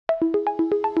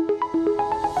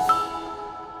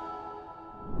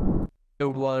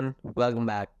Everyone, welcome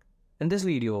back. In this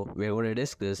video, we're going to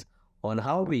discuss on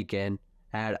how we can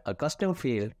add a custom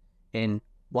field in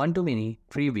One2Many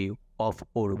preview of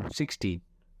Odoo 16.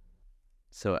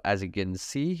 So as you can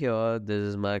see here, this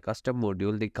is my custom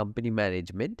module, the company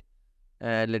management.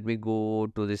 And let me go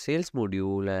to the sales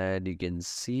module and you can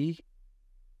see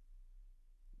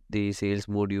the sales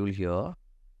module here.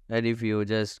 And if you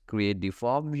just create the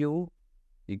form view,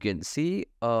 you can see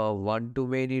a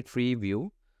One2Many tree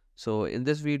view. So in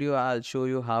this video, I'll show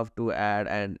you how to add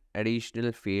an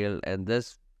additional field in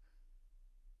this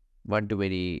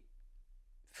One2Many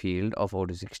field of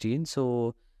Odoo 16.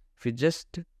 So if you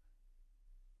just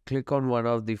click on one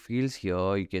of the fields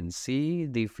here, you can see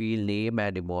the field name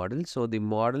and the model. So the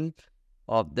model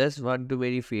of this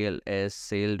One2Many field is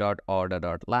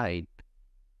sale.order.line.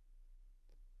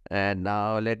 And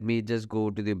now let me just go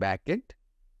to the backend.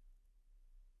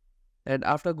 And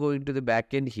after going to the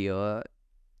backend here,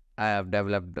 I have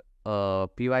developed a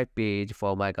PY page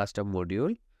for my custom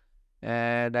module.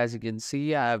 And as you can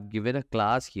see, I have given a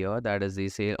class here that is the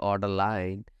sale order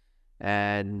line.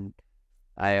 And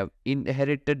I have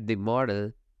inherited the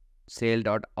model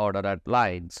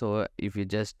sale.order.line. So if you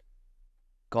just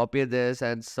copy this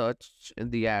and search in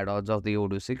the add-ons of the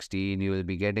Odoo 16, you will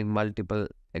be getting multiple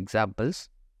examples.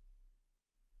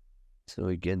 So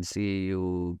you can see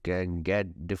you can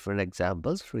get different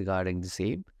examples regarding the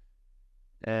same.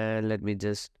 And let me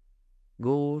just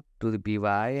go to the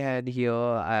PY, and here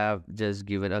I have just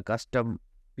given a custom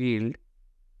field.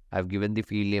 I've given the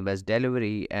field name as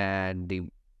delivery and the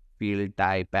field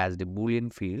type as the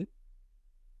Boolean field.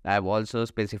 I've also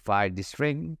specified the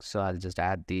string, so I'll just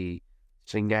add the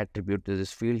string attribute to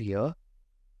this field here.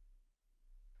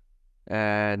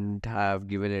 And I've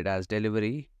given it as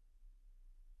delivery.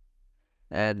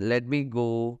 And let me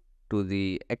go to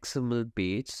the XML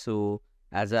page. So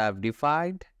as I've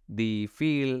defined the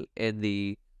field in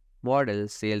the model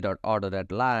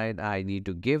sale.order.line, I need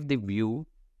to give the view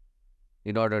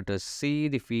in order to see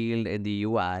the field in the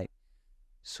UI.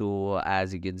 So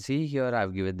as you can see here,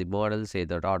 I've given the model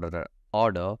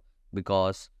sale.order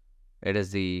because it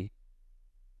is the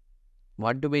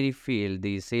One2Many field.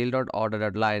 The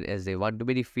sale.order.line is the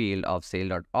One2Many field of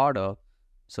sale.order.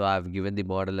 So I've given the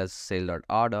model as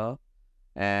sale.order.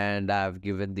 And I've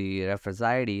given the reference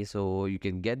ID, so you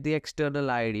can get the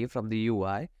external ID from the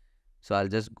UI. So I'll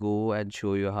just go and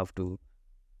show you how to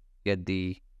get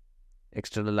the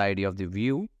external ID of the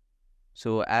view.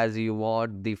 So as you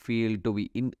want the field to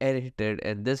be inherited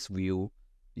in this view,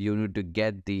 you need to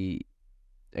get the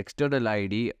external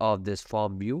ID of this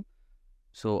form view.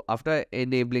 So after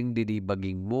enabling the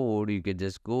debugging mode, you can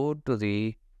just go to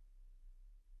the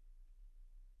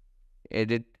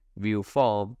edit view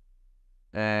form,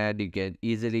 and you can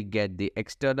easily get the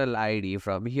external ID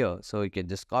from here. So you can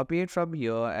just copy it from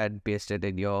here and paste it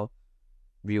in your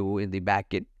view in the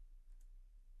backend.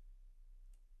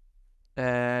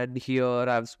 And here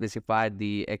I've specified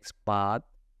the XPath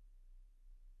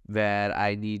where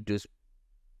I need to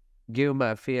give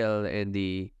my field in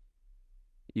the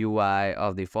UI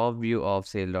of the form view of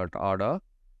sale.order.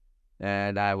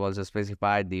 And I've also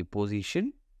specified the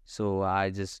position. So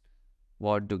I just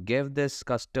want to give this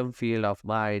custom field of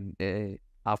mine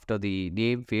after the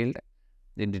name field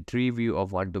in the tree view of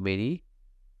One2Many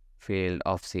field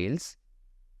of sales.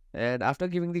 And after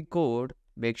giving the code,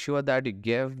 make sure that you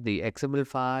give the XML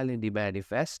file in the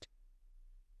manifest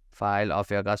file of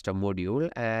your custom module.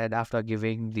 And after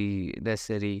giving the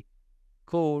necessary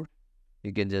code,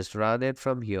 you can just run it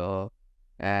from here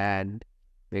and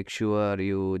make sure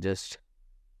you just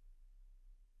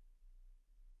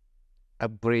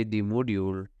upgrade the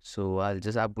module. So I'll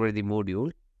just upgrade the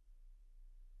module.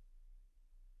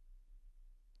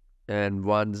 And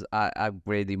once I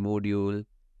upgrade the module,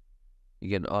 you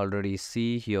can already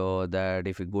see here that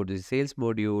if you go to the sales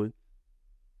module,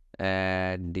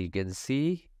 and you can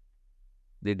see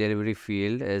the delivery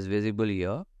field is visible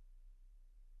here.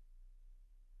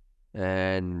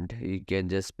 And you can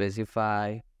just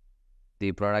specify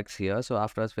the products here. So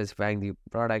after specifying the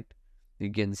product,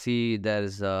 you can see there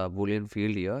is a Boolean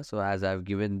field here. So as I've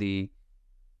given the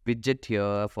widget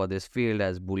here for this field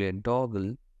as Boolean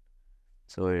toggle,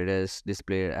 so it is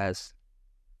displayed as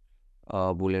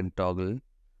a Boolean toggle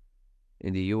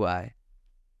in the UI.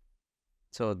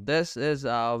 So this is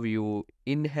how you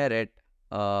inherit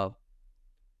a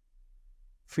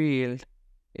field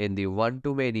in the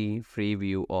One2Many free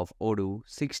view of Odoo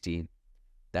 16.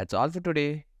 That's all for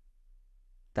today.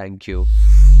 Thank you.